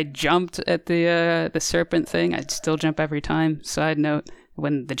 I jumped at the serpent thing. I'd still jump every time. Side note,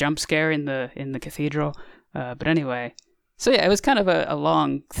 when the jump scare in the cathedral. But anyway, so yeah, it was kind of a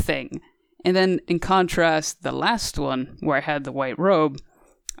long thing. And then in contrast, the last one where I had the white robe,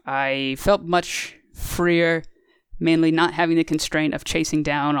 I felt much freer. Mainly not having the constraint of chasing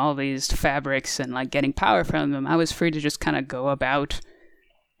down all these fabrics and like getting power from them. I was free to just kind of go about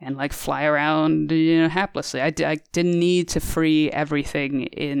and like fly around, you know, haplessly. I didn't need to free everything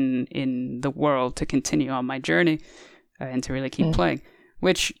in the world to continue on my journey and to really keep playing,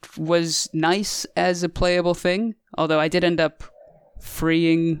 which was nice as a playable thing. Although I did end up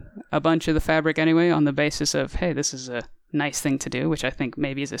freeing a bunch of the fabric anyway on the basis of, hey, this is a nice thing to do, which I think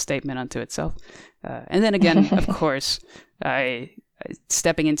maybe is a statement unto itself. And then again, of course, I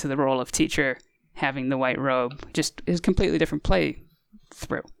stepping into the role of teacher, having the white robe, just is a completely different play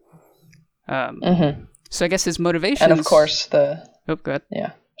through. So I guess his motivations... And of course the... Oh, good.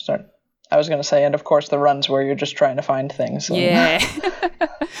 Yeah, sorry. I was going to say, and of course the runs where you're just trying to find things. So. Yeah.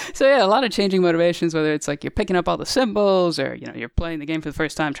 So yeah, a lot of changing motivations, whether it's like you're picking up all the symbols or, you know, you're playing the game for the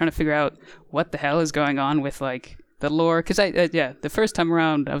first time, trying to figure out what the hell is going on with like the lore. Because the first time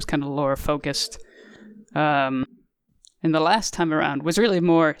around I was kind of lore focused. And the last time around was really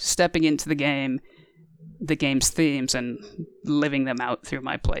more stepping into the game's themes and living them out through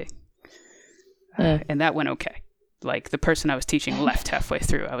my play. And that went okay. Like, the person I was teaching left halfway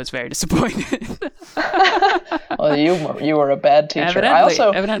through. I was very disappointed. Well, you were a bad teacher.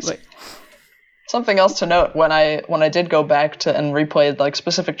 Evidently. Something else to note, when I did go back to and replayed like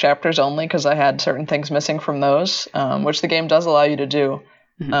specific chapters only because I had certain things missing from those, which the game does allow you to do.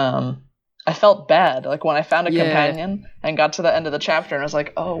 I felt bad. Like when I found a Yeah. companion and got to the end of the chapter and I was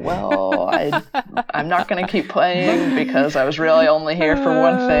like, oh, well, I'm not going to keep playing because I was really only here for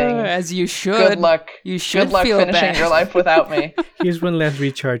one thing. As you should. Good luck. You should Good luck feel finishing bad. your life without me. Here's one last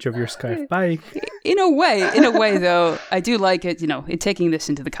recharge of your scarf. Bye. In a way, though, I do like it, in taking this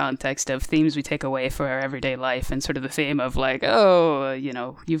into the context of themes we take away for our everyday life and sort of the theme of like,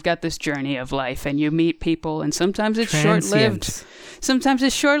 you've got this journey of life and you meet people and sometimes it's short-lived. Transience. Sometimes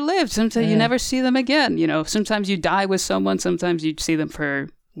it's short-lived. Sometimes you never see them again. Sometimes you die with someone. Sometimes you see them for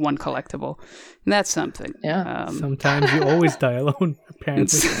one collectible. And that's something. Yeah. Sometimes you always die alone,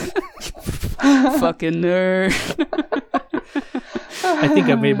 apparently. Fucking nerd. I think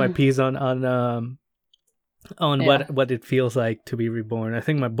I made my piece on what it feels like to be reborn. I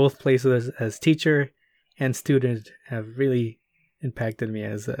think my both places as teacher and student have really impacted me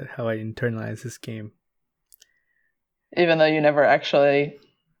as how I internalize this game. Even though you never actually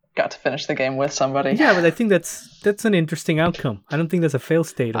got to finish the game with somebody. Yeah, but I think that's an interesting outcome. I don't think that's a fail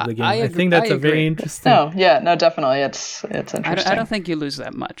state of the game. I think that's I a very agree. interesting. No, definitely. It's interesting. I don't think you lose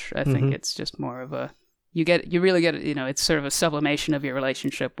that much. I think it's just more of a you really get it's sort of a sublimation of your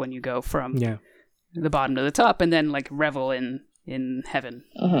relationship when you go from the bottom to the top and then like revel in heaven.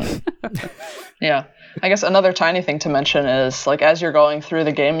 Yeah. I guess another tiny thing to mention is like as you're going through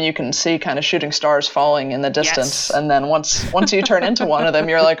the game you can see kind of shooting stars falling in the distance, and then once you turn into one of them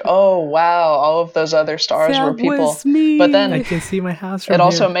you're like, oh wow, all of those other stars were people. Was me. But then I can see my house from it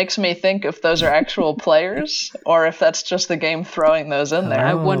also here. makes me think if those are actual players or if that's just the game throwing those in there.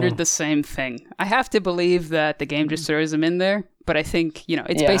 I wondered the same thing. I have to believe that the game just throws them in there, but I think,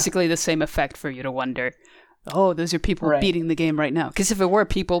 it's basically the same effect for you to wonder, oh, those are people beating the game right now. Because if it were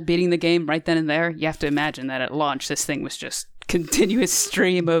people beating the game right then and there, you have to imagine that at launch this thing was just continuous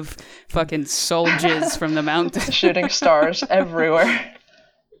stream of fucking soul jizz from the mountain. Shooting stars everywhere.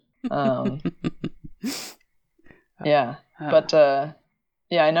 Yeah. But, I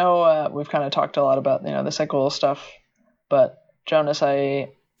know we've kind of talked a lot about, the sequel stuff. But, Jonas, I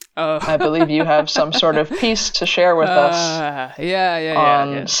believe you have some sort of piece to share with us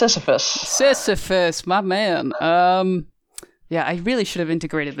on Sisyphus. Sisyphus, my man. I really should have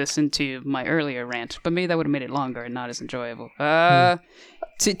integrated this into my earlier rant, but maybe that would have made it longer and not as enjoyable.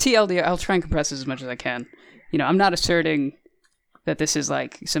 TLDR, I'll try and compress this as much as I can. I'm not asserting that this is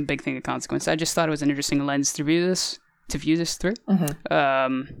like some big thing of consequence. I just thought it was an interesting lens to view this through.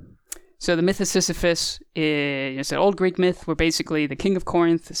 So the myth of Sisyphus is an old Greek myth where basically the king of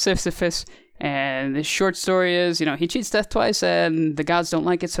Corinth, Sisyphus, and the short story is, he cheats death twice and the gods don't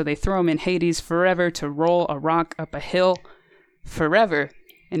like it, so they throw him in Hades forever to roll a rock up a hill forever.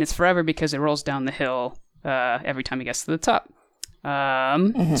 And it's forever because it rolls down the hill every time he gets to the top.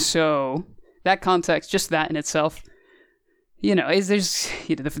 So that context, just that in itself, there's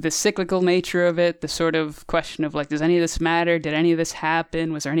the cyclical nature of it, the sort of question of like, does any of this matter? Did any of this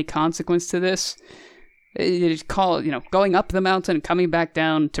happen? Was there any consequence to this? Going up the mountain and coming back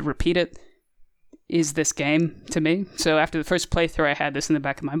down to repeat it is this game to me. So after the first playthrough, I had this in the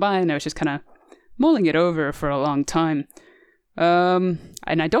back of my mind. I was just kind of mulling it over for a long time. And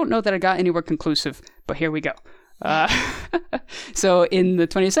I don't know that I got anywhere conclusive, but here we go. So in the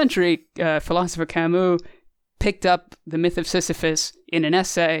 20th century, philosopher Camus picked up the myth of Sisyphus in an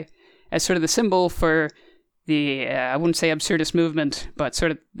essay as sort of the symbol for the, I wouldn't say absurdist movement, but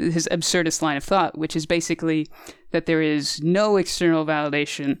sort of his absurdist line of thought, which is basically that there is no external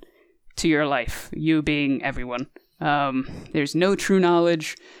validation to your life, you being everyone. There's no true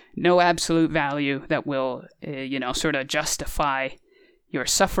knowledge, no absolute value that will, sort of justify your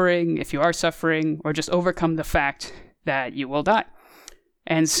suffering, if you are suffering, or just overcome the fact that you will die.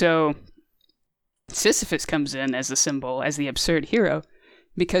 And so Sisyphus comes in as the symbol, as the absurd hero,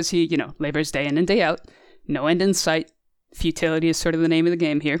 because he, labors day in and day out, no end in sight. Futility is sort of the name of the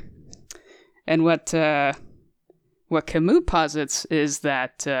game here. And what Camus posits is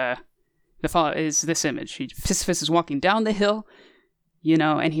that is this image. Sisyphus is walking down the hill,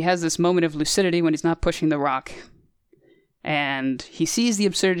 and he has this moment of lucidity when he's not pushing the rock. And he sees the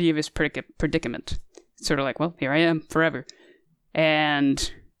absurdity of his predicament. It's sort of like, well, here I am forever.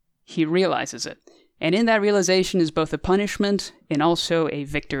 And he realizes it. And in that realization is both a punishment and also a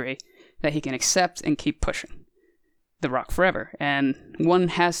victory that he can accept and keep pushing the rock forever. And one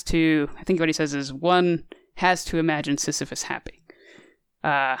has to, I think what he says is, one has to imagine Sisyphus happy.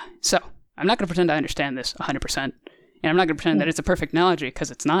 So, I'm not going to pretend I understand this 100%. And I'm not going to pretend that it's a perfect analogy, because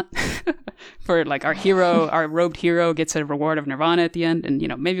it's not. For, like, our robed hero gets a reward of nirvana at the end. And,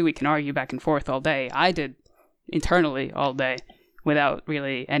 maybe we can argue back and forth all day. I did internally all day without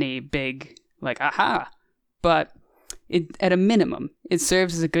really any big, like, aha. But at a minimum, it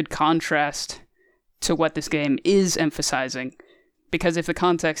serves as a good contrast to what this game is emphasizing. Because if the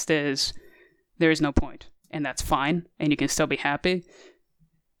context is, there is no point, and that's fine, and you can still be happy.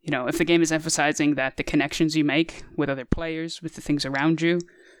 If the game is emphasizing that the connections you make with other players, with the things around you,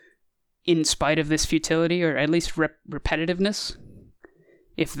 in spite of this futility, or at least repetitiveness,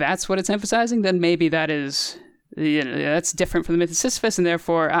 if that's what it's emphasizing, then maybe that's different from the Myth of Sisyphus, and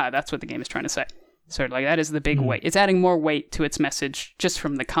therefore, that's what the game is trying to say. Sort of like that is the big weight. It's adding more weight to its message just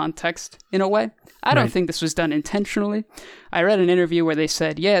from the context, in a way. I don't think this was done intentionally. I read an interview where they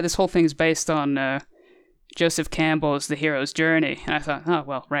said, this whole thing's based on Joseph Campbell's The Hero's Journey. And I thought, oh,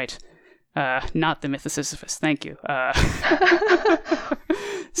 well, right. Not the Myth of Sisyphus. Thank you. But,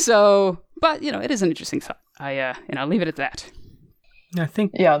 it is an interesting thought. I'll leave it at that. I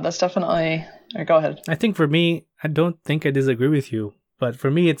think... Yeah, that's definitely... Go ahead. I think for me, I don't think I disagree with you. But for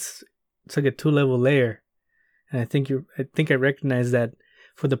me, it's like a 2-level layer. And I think I recognize that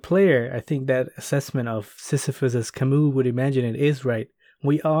for the player, I think that assessment of Sisyphus as Camus would imagine it is right.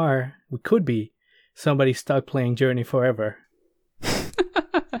 We could be somebody stuck playing Journey forever.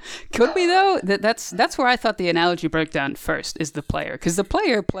 Could we though? That's where I thought the analogy broke down first, is the player. Because the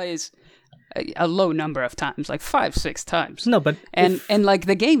player plays a low number of times, like 5-6 times. No, but and like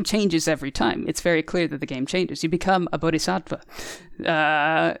the game changes every time. It's very clear that the game changes. You become a bodhisattva.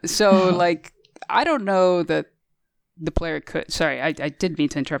 So like I don't know that the player could. Sorry, I did mean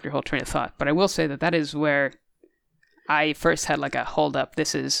to interrupt your whole train of thought, but I will say that is where I first had like a hold up.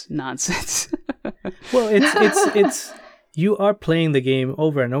 This is nonsense. Well, it's you are playing the game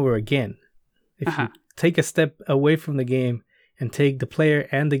over and over again. If you take a step away from the game and take the player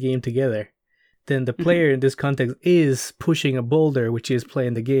and the game together, then the player in this context is pushing a boulder, which is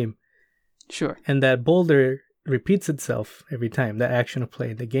playing the game. Sure. And that boulder repeats itself every time, that action of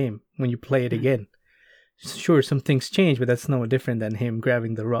playing the game, when you play it again. Sure, some things change, but that's no different than him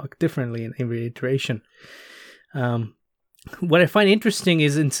grabbing the rock differently in every iteration. What I find interesting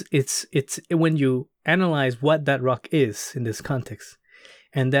is it's when you analyze what that rock is in this context.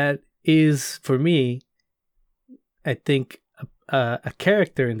 And that is, for me, I think, a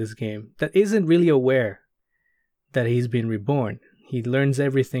character in this game that isn't really aware that he's been reborn. He learns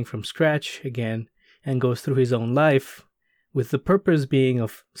everything from scratch again and goes through his own life with the purpose being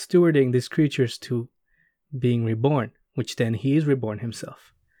of stewarding these creatures to being reborn, which then he is reborn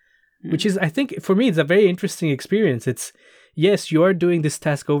himself. Which is, I think, for me, it's a very interesting experience. It's, yes, you are doing this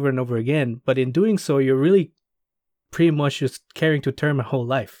task over and over again, but in doing so, you're really pretty much just carrying to term a whole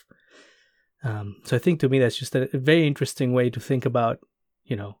life. So I think to me, that's just a very interesting way to think about,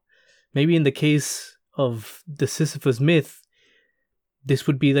 maybe in the case of the Sisyphus myth, this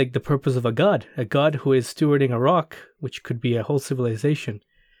would be like the purpose of a god who is stewarding a rock, which could be a whole civilization.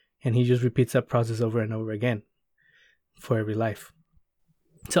 And he just repeats that process over and over again for every life.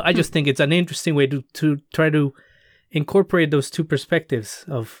 So I just think it's an interesting way to try to incorporate those two perspectives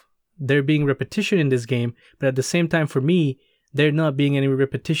of there being repetition in this game, but at the same time, for me, there not being any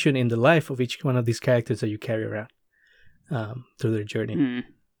repetition in the life of each one of these characters that you carry around through their journey.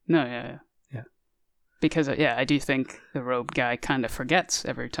 No, yeah. Because, I do think the robed guy kind of forgets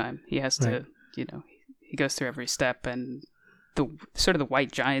every time. He has to, he goes through every step, and the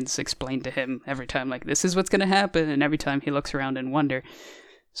white giants explain to him every time, like, this is what's going to happen, and every time he looks around and wonder.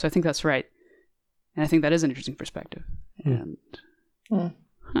 So I think that's right. And I think that is an interesting perspective. And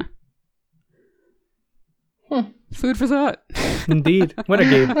food for thought. Indeed. What a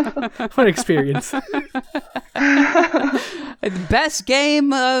game. What experience. The best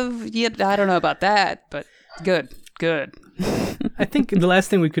game of... I don't know about that, but good. I think the last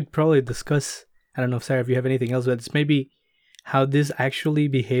thing we could probably discuss, I don't know, Sarah, if you have anything else, but it's maybe how this actually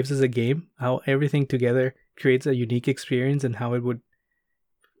behaves as a game, how everything together creates a unique experience, and how it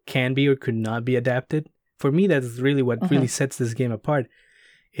can be or could not be adapted. For me, that's really what really sets this game apart.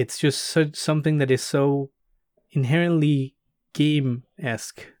 It's just something that is so inherently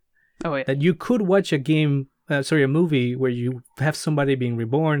game-esque. Oh, yeah. That you could watch a movie where you have somebody being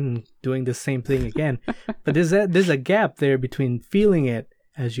reborn and doing the same thing again. But there's a gap there between feeling it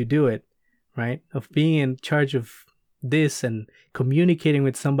as you do it, right? Of being in charge of this and communicating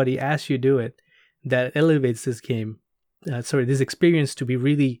with somebody as you do it, that elevates this game. This experience to be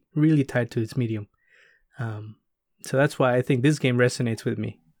really, really tied to its medium. So that's why I think this game resonates with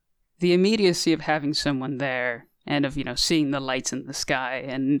me. The immediacy of having someone there and of, seeing the lights in the sky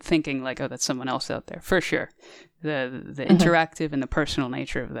and thinking like, oh, that's someone else out there, for sure. The interactive and the personal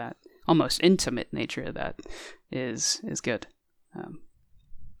nature of that, almost intimate nature of that is good.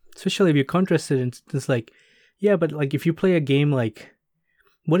 Especially if you contrast it, it's like, yeah, but like if you play a game like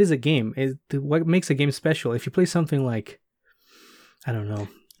what is a game? What makes a game special? If you play something like, I don't know,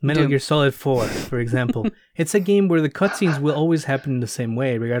 Metal Gear Solid 4, for example, it's a game where the cutscenes will always happen in the same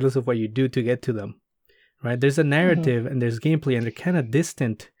way, regardless of what you do to get to them, right? There's a narrative and there's gameplay, and they're kind of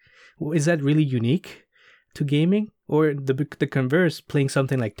distant. Is that really unique to gaming? Or the converse, playing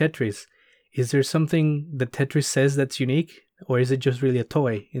something like Tetris, is there something that Tetris says that's unique? Or is it just really a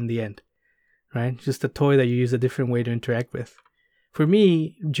toy in the end, right? Just a toy that you use a different way to interact with. For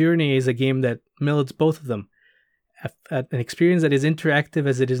me, Journey is a game that melds both of them. An experience that is interactive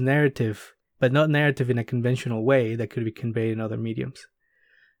as it is narrative, but not narrative in a conventional way that could be conveyed in other mediums.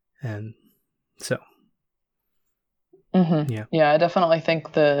 And so, yeah, I definitely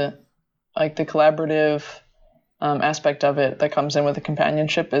think the collaborative aspect of it that comes in with the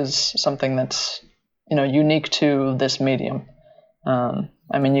companionship is something that's, unique to this medium.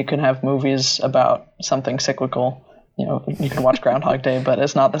 I mean, you can have movies about something cyclical. You can watch Groundhog Day, but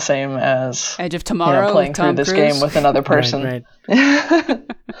it's not the same as Edge of Tomorrow, playing through this game with another person. Right.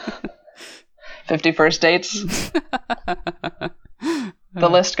 50 First Dates. The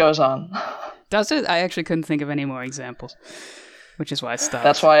list goes on. Does it? I actually couldn't think of any more examples, which is why I stopped.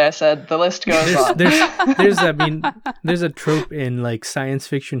 That's why I said the list goes on. There's a trope in like science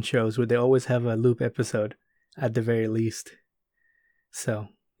fiction shows where they always have a loop episode at the very least. So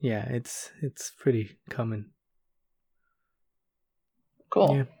yeah, it's pretty common.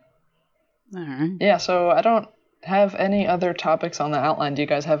 Cool. Yeah. All right. Yeah, so I don't have any other topics on the outline. Do you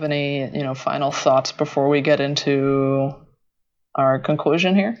guys have any, final thoughts before we get into our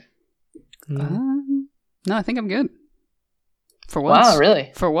conclusion here? No, I think I'm good. For once. Wow,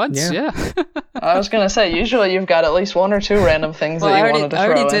 really? For once, yeah. I was going to say, usually you've got at least one or two random things that you wanted to throw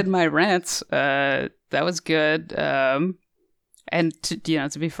in. I already did my rants. That was good. And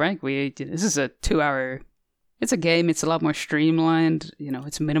to be frank, this is a 2-hour... It's a game. It's a lot more streamlined.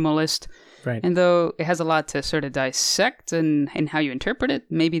 It's minimalist. Right. And though it has a lot to sort of dissect and how you interpret it,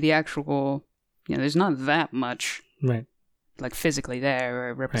 maybe the actual, there's not that much, right, like physically there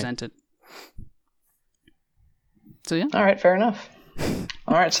or represented. Right. So yeah. All right, fair enough.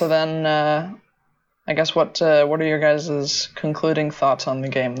 All right, so then I guess what are your guys' concluding thoughts on the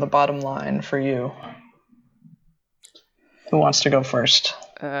game? The bottom line for you. Who wants to go first?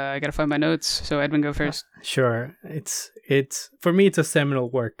 I gotta find my notes. So Edwin, go first. Sure. It's for me, it's a seminal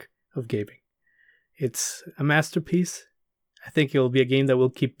work of gaming. It's a masterpiece. I think it will be a game that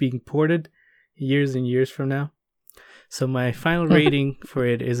will keep being ported years and years from now. So my final rating for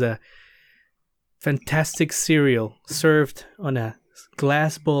it is a fantastic cereal served on a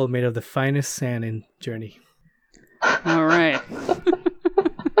glass bowl made of the finest sand in Journey. All right.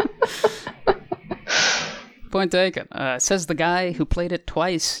 Point taken. Says the guy who played it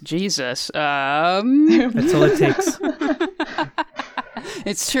twice. Jesus. That's all it takes.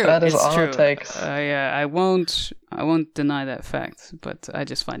 It's true. That is it's all true. It takes. I won't deny that fact, but I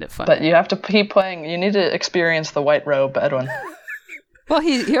just find it funny. But you have to keep playing. You need to experience the white robe, Edwin. Well,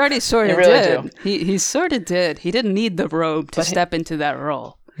 he already sort of really did. He sort of did. He didn't need the robe to step into that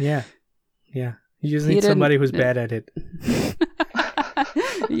role. Yeah. You just need somebody who's bad at it.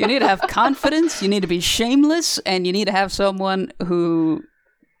 You need to have confidence, you need to be shameless, and you need to have someone who,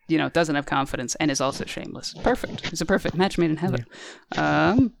 doesn't have confidence and is also shameless. Perfect. It's a perfect match made in heaven.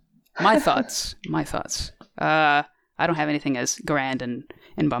 Yeah. My thoughts. I don't have anything as grand and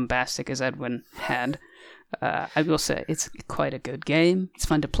bombastic as Edwin had. I will say it's quite a good game. It's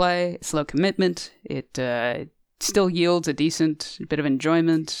fun to play. It's low commitment. It still yields a decent bit of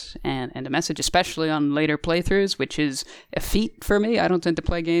enjoyment and a message, especially on later playthroughs, which is a feat for me. I don't tend to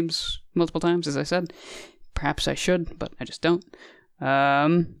play games multiple times, as I said. Perhaps I should, but I just don't.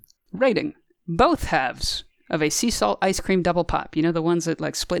 Rating. Both halves of a sea salt ice cream double pop. You know the ones that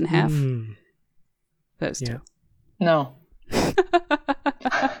like split in half? Those two. No. Like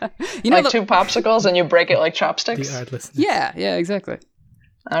two popsicles and you break it like chopsticks? The artlessness. Yeah, exactly.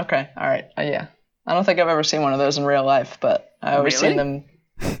 Okay, all right. Yeah. I don't think I've ever seen one of those in real life, but I always seen them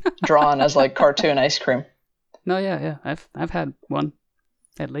drawn as like cartoon ice cream. No, yeah. I've had one,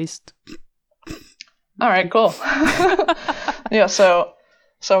 at least. All right, cool. Yeah, so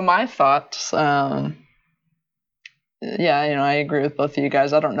my thoughts. I agree with both of you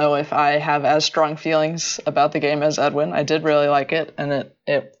guys. I don't know if I have as strong feelings about the game as Edwin. I did really like it, and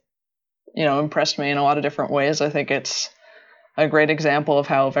it impressed me in a lot of different ways. I think it's a great example of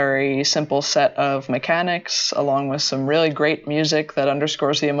how a very simple set of mechanics, along with some really great music that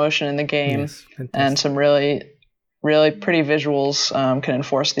underscores the emotion in the game, and some really, really pretty visuals can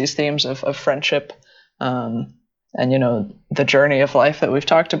enforce these themes of friendship and, the journey of life that we've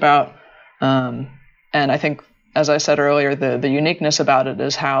talked about. And I think as I said earlier, the uniqueness about it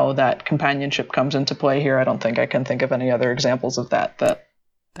is how that companionship comes into play here. I don't think I can think of any other examples of that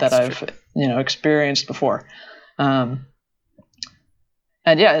I've experienced before.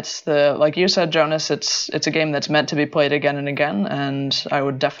 And yeah, it's like you said, Jonas, it's a game that's meant to be played again and again, and I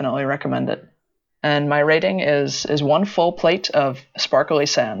would definitely recommend it. And my rating is 1 full plate of sparkly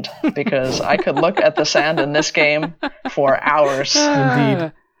sand, because I could look at the sand in this game for hours.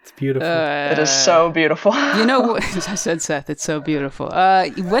 Indeed. It's beautiful. It is so beautiful. You know, as I said, Seth, it's so beautiful.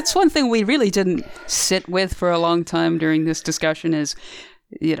 What's one thing we really didn't sit with for a long time during this discussion is,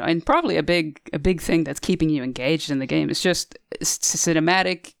 you know, and probably a big thing that's keeping you engaged in the game is just it's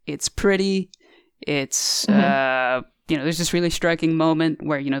cinematic, it's pretty, it's, you know, there's this really striking moment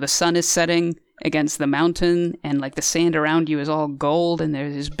where, you know, the sun is setting against the mountain and like the sand around you is all gold and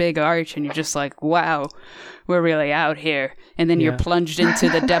there's this big arch and you're just like, wow, we're really out here. And then you're plunged into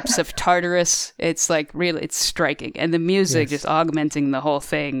the depths of Tartarus. It's like really, it's striking. And the music just augmenting the whole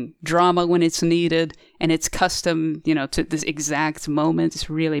thing. Drama when it's needed, and it's custom, you know, to this exact moment. It's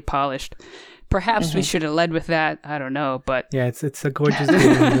really polished. Perhaps we should have led with that. I don't know, but yeah, it's a gorgeous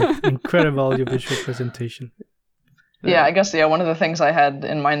game with incredible audiovisual presentation. Yeah, I guess, one of the things I had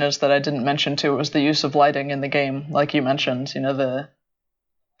in my notes that I didn't mention too was the use of lighting in the game. Like you mentioned, you know, the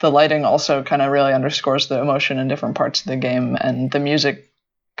lighting also kind of really underscores the emotion in different parts of the game, and the music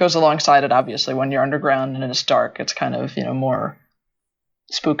goes alongside it, obviously. When you're underground and it's dark, it's kind of, you know, more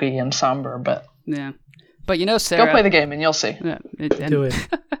spooky and somber, but... Yeah. But, you know, Sarah... Go play the game and you'll see. Yeah, Do it.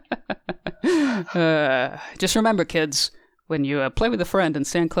 Just remember, kids, when you play with a friend and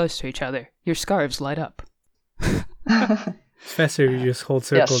stand close to each other, your scarves light up. Faster, you just hold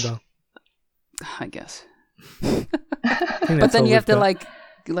circle though. I guess. But then you have to like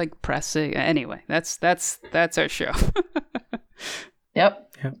press it. Anyway, that's our show.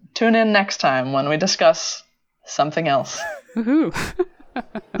 Yep. Tune in next time when we discuss something else. Woohoo.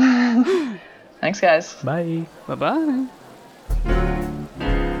 Thanks, guys. Bye. Bye-bye.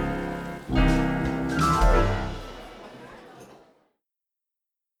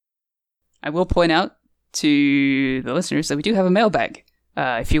 I will point out to the listeners that we do have a mailbag.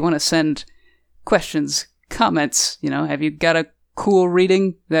 If you want to send questions, comments, you know, have you got a cool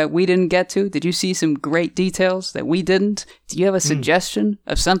reading that we didn't get to? Did you see some great details that we didn't? Do you have a suggestion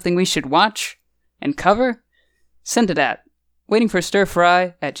of something we should watch and cover? Send it at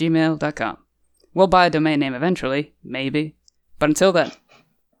waitingforstirfry@gmail.com. We'll buy a domain name eventually, maybe. But until then,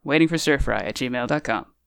 waitingforstirfry@gmail.com.